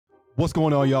What's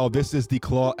going on, y'all? This is the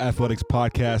Claw Athletics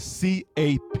Podcast,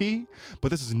 CAP,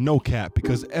 but this is no cap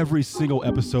because every single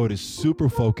episode is super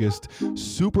focused,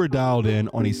 super dialed in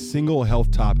on a single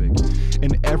health topic.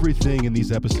 And everything in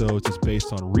these episodes is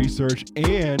based on research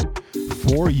and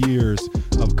 4 years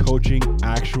of coaching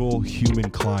actual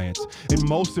human clients. And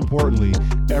most importantly,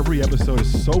 every episode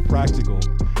is so practical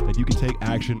that you can take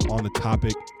action on the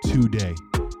topic today.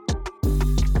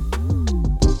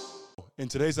 In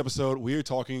today's episode, we are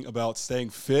talking about staying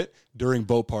fit during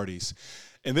boat parties.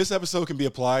 And this episode can be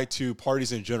applied to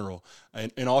parties in general.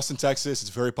 In Austin, Texas, it's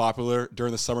very popular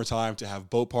during the summertime to have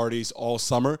boat parties all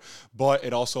summer, but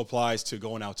it also applies to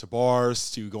going out to bars,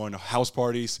 to going to house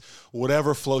parties,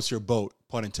 whatever floats your boat,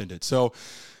 pun intended. So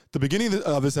the beginning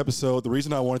of this episode, the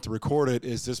reason I wanted to record it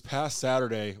is this past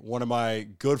Saturday, one of my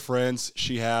good friends,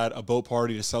 she had a boat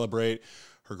party to celebrate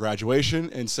her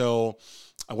graduation. And so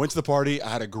I went to the party. I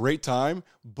had a great time,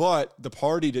 but the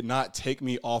party did not take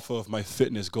me off of my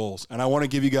fitness goals. And I want to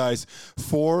give you guys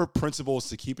 4 principles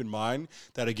to keep in mind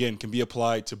that, again, can be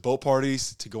applied to boat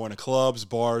parties, to going to clubs,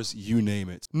 bars, you name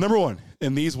it. Number 1,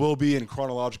 and these will be in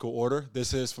chronological order.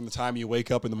 This is from the time you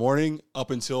wake up in the morning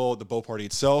up until the boat party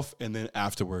itself and then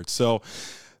afterwards. So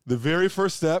the very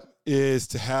first step is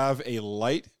to have a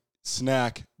light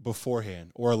snack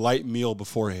beforehand or a light meal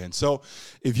beforehand. So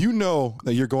if you know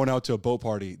that you're going out to a boat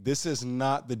party, this is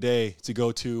not the day to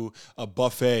go to a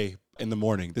buffet in the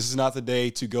morning. This is not the day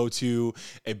to go to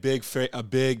a big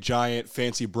giant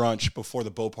fancy brunch before the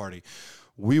boat party.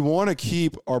 We want to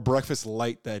keep our breakfast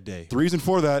light that day. The reason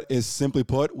for that is, simply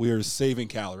put, we are saving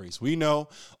calories. We know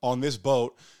on this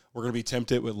boat we're going to be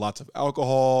tempted with lots of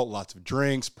alcohol, lots of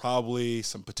drinks, probably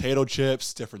some potato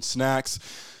chips, different snacks.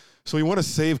 So we want to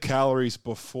save calories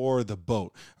before the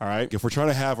boat, all right? If we're trying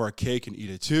to have our cake and eat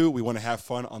it too, we want to have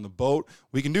fun on the boat,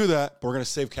 we can do that, but we're going to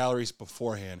save calories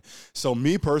beforehand. So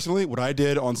me personally, what I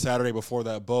did on Saturday before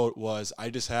that boat was I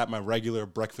just had my regular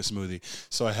breakfast smoothie.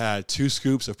 So I had 2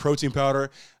 scoops of protein powder,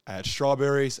 I had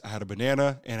strawberries, I had a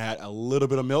banana, and I had a little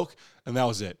bit of milk, and that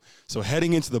was it. So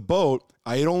heading into the boat,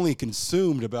 I had only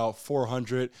consumed about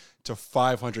 400 to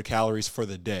 500 calories for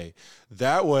the day.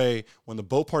 That way, when the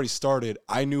boat party started,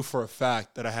 I knew for a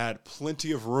fact that I had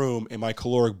plenty of room in my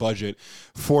caloric budget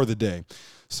for the day.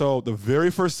 So the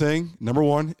very first thing, number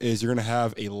 1, is you're going to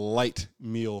have a light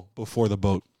meal before the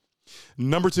boat.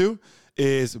 Number 2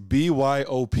 is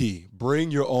BYOP,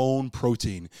 bring your own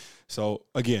protein. So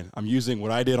again, I'm using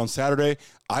what I did on Saturday.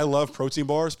 I love protein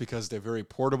bars because they're very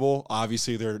portable.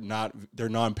 Obviously, they're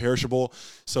non-perishable.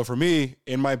 So for me,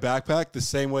 in my backpack, the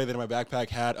same way that my backpack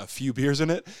had a few beers in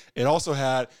it, it also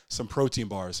had some protein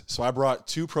bars. So I brought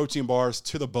 2 protein bars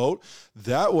to the boat.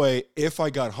 That way, if I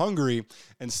got hungry,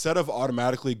 instead of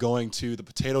automatically going to the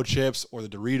potato chips or the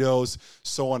Doritos,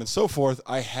 so on and so forth,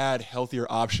 I had healthier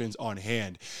options on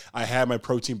hand. I had my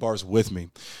protein bars with me.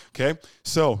 Okay,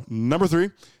 so number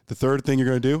 3, the third thing you're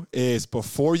going to do is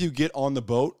before you get on the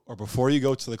boat or before you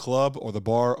go to the club or the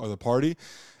bar or the party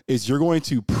is you're going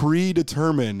to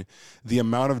predetermine the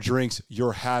amount of drinks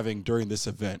you're having during this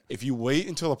event. If you wait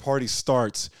until the party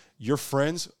starts, your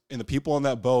friends and the people on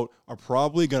that boat are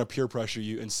probably going to peer pressure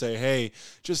you and say, hey,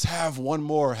 just have one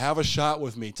more, have a shot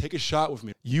with me, take a shot with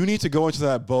me. You need to go into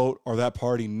that boat or that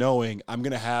party knowing I'm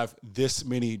going to have this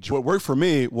many. What worked for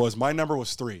me was my number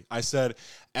was 3. I said,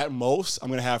 at most, I'm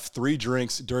going to have 3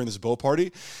 drinks during this boat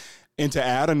party. And to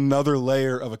add another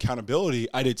layer of accountability,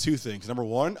 I did 2 things. Number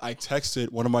 1, I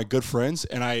texted one of my good friends,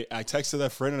 and I texted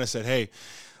that friend and I said, hey,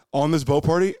 on this boat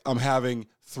party, I'm having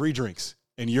 3 drinks.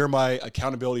 And you're my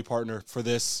accountability partner for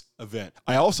this event.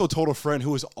 I also told a friend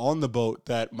who was on the boat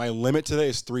that my limit today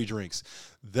is 3 drinks.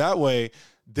 That way,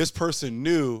 this person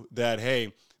knew that,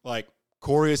 hey, like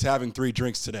Corey is having 3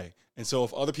 drinks today. And so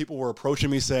if other people were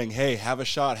approaching me saying, hey, have a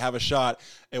shot,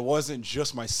 it wasn't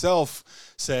just myself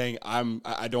saying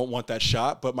I don't want that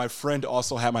shot, but my friend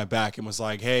also had my back and was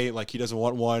like, hey, like he doesn't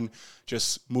want one,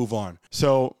 just move on.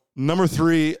 So number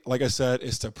 3, like I said,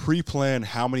 is to pre-plan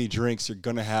how many drinks you're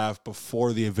going to have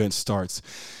before the event starts.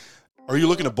 Are you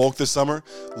looking to bulk this summer?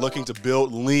 Looking to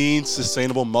build lean,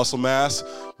 sustainable muscle mass?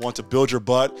 Want to build your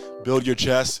butt, build your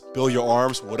chest, build your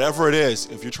arms, whatever it is.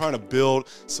 If you're trying to build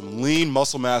some lean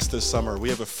muscle mass this summer, we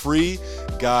have a free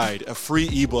guide, a free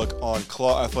ebook on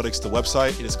Claw Athletics, the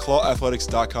website. It is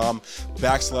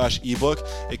clawathletics.com/ebook.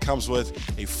 It comes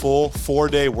with a full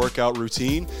 4-day workout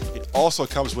routine. It also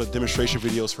comes with demonstration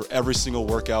videos for every single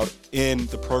workout in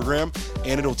the program,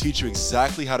 and it'll teach you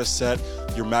exactly how to set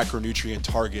your macronutrient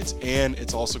targets, and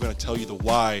it's also going to tell you the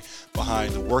why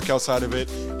behind the workout side of it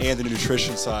and the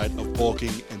nutrition side of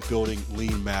bulking and building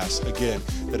lean mass. Again,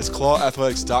 that is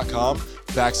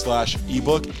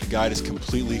clawathletics.com/ebook. The guide is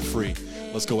completely free.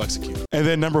 Let's go execute. And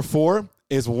then number 4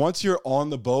 is once you're on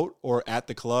the boat or at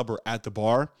the club or at the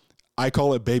bar, I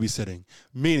call it babysitting,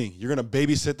 meaning you're going to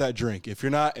babysit that drink. If you're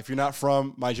not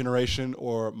from my generation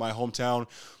or my hometown,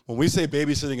 when we say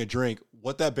babysitting a drink,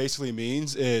 what that basically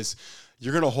means is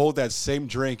you're going to hold that same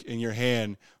drink in your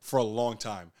hand for a long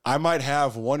time. I might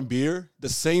have one beer, the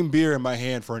same beer in my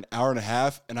hand for an hour and a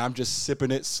half, and I'm just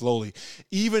sipping it slowly.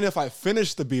 Even if I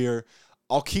finish the beer,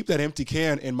 I'll keep that empty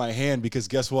can in my hand because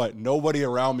guess what? Nobody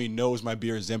around me knows my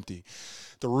beer is empty.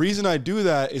 The reason I do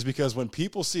that is because when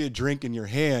people see a drink in your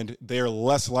hand, they are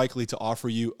less likely to offer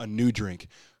you a new drink.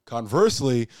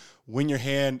 Conversely, when your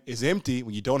hand is empty,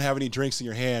 when you don't have any drinks in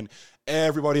your hand,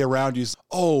 everybody around you is,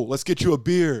 oh, let's get you a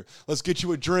beer. Let's get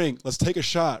you a drink. Let's take a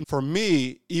shot. For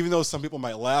me, even though some people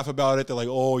might laugh about it, they're like,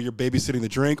 oh, you're babysitting the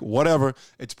drink, whatever.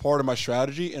 It's part of my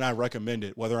strategy, and I recommend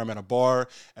it. Whether I'm at a bar,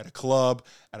 at a club,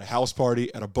 at a house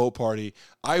party, at a boat party,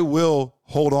 I will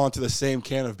hold on to the same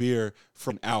can of beer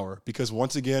for an hour because,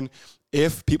 once again,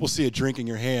 if people see a drink in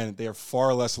your hand, they are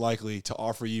far less likely to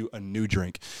offer you a new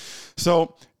drink.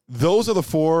 So those are the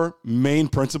 4 main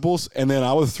principles. And then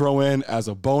I would throw in as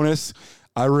a bonus,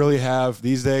 I really have,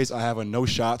 these days, I have a no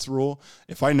shots rule.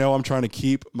 If I know I'm trying to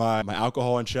keep my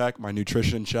alcohol in check, my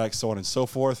nutrition in check, so on and so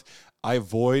forth, I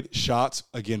avoid shots,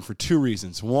 again, for 2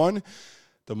 reasons. 1,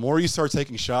 the more you start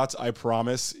taking shots, I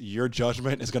promise your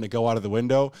judgment is going to go out of the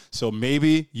window. So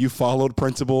maybe you followed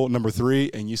principle number 3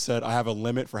 and you said, I have a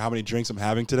limit for how many drinks I'm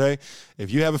having today. If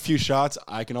you have a few shots,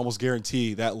 I can almost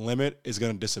guarantee that limit is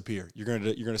going to disappear. You're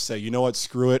going to say, you know what,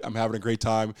 screw it. I'm having a great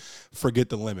time. Forget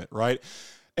the limit, right?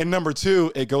 And number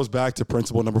 2, it goes back to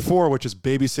principle number 4, which is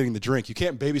babysitting the drink. You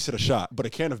can't babysit a shot, but a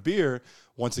can of beer,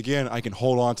 once again, I can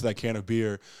hold on to that can of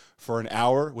beer for an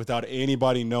hour without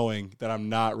anybody knowing that I'm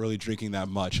not really drinking that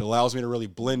much. It allows me to really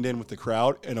blend in with the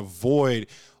crowd and avoid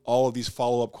all of these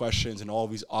follow-up questions and all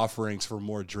of these offerings for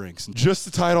more drinks. And just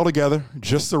to tie it all together,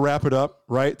 just to wrap it up,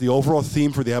 right? The overall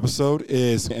theme for the episode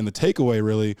is, and the takeaway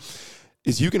really,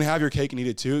 is you can have your cake and eat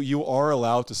it too. You are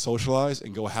allowed to socialize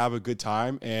and go have a good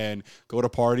time and go to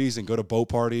parties and go to boat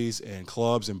parties and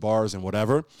clubs and bars and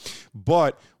whatever.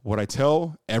 But what I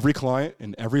tell every client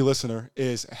and every listener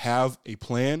is have a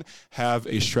plan, have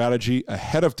a strategy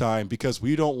ahead of time, because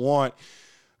we don't want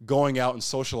going out and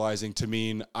socializing to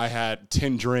mean I had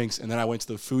 10 drinks and then I went to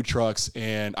the food trucks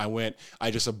and I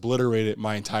just obliterated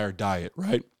my entire diet,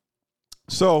 right?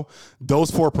 So those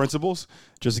 4 principles,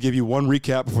 just to give you one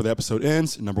recap before the episode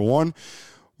ends. Number 1,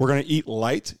 we're going to eat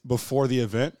light before the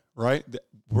event, right?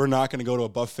 We're not going to go to a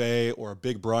buffet or a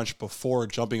big brunch before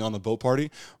jumping on the boat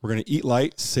party. We're going to eat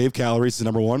light, save calories is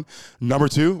number 1. Number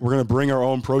 2, we're going to bring our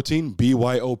own protein,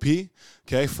 BYOP.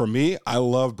 Okay, for me, I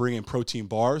love bringing protein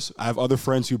bars. I have other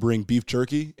friends who bring beef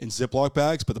jerky in Ziploc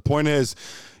bags, but the point is,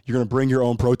 you're going to bring your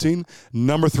own protein.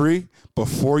 Number 3,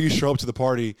 before you show up to the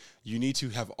party, you need to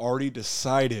have already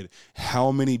decided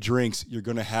how many drinks you're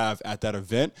going to have at that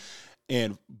event.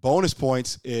 And bonus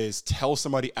points is tell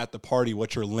somebody at the party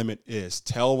what your limit is.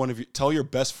 Tell your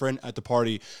best friend at the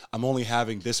party, I'm only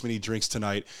having this many drinks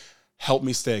tonight. Help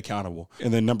me stay accountable.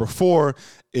 And then number 4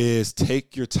 is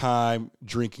take your time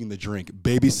drinking the drink.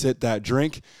 Babysit that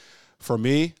drink. For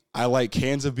me, I like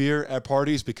cans of beer at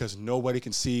parties because nobody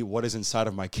can see what is inside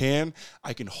of my can.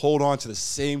 I can hold on to the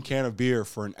same can of beer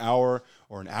for an hour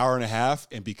or an hour and a half.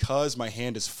 And because my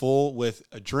hand is full with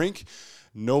a drink,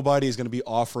 nobody is going to be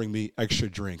offering me extra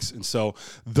drinks. And so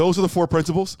those are the 4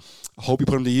 principles. I hope you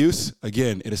put them to use.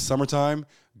 Again, it is summertime.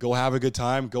 Go have a good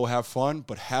time. Go have fun.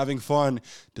 But having fun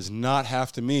does not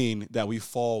have to mean that we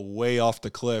fall way off the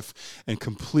cliff and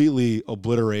completely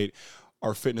obliterate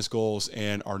our fitness goals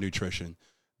and our nutrition.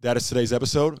 That is today's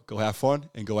episode. Go have fun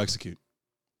and go execute.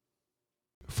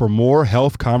 For more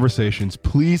health conversations,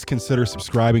 please consider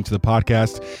subscribing to the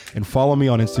podcast and follow me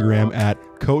on Instagram at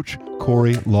Coach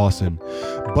Corey Lawson.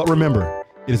 But remember,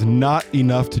 it is not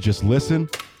enough to just listen,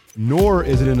 nor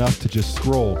is it enough to just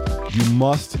scroll. You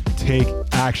must take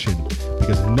action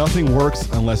because nothing works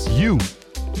unless you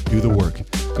do the work.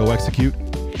 Go execute.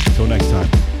 Until next time,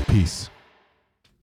 peace.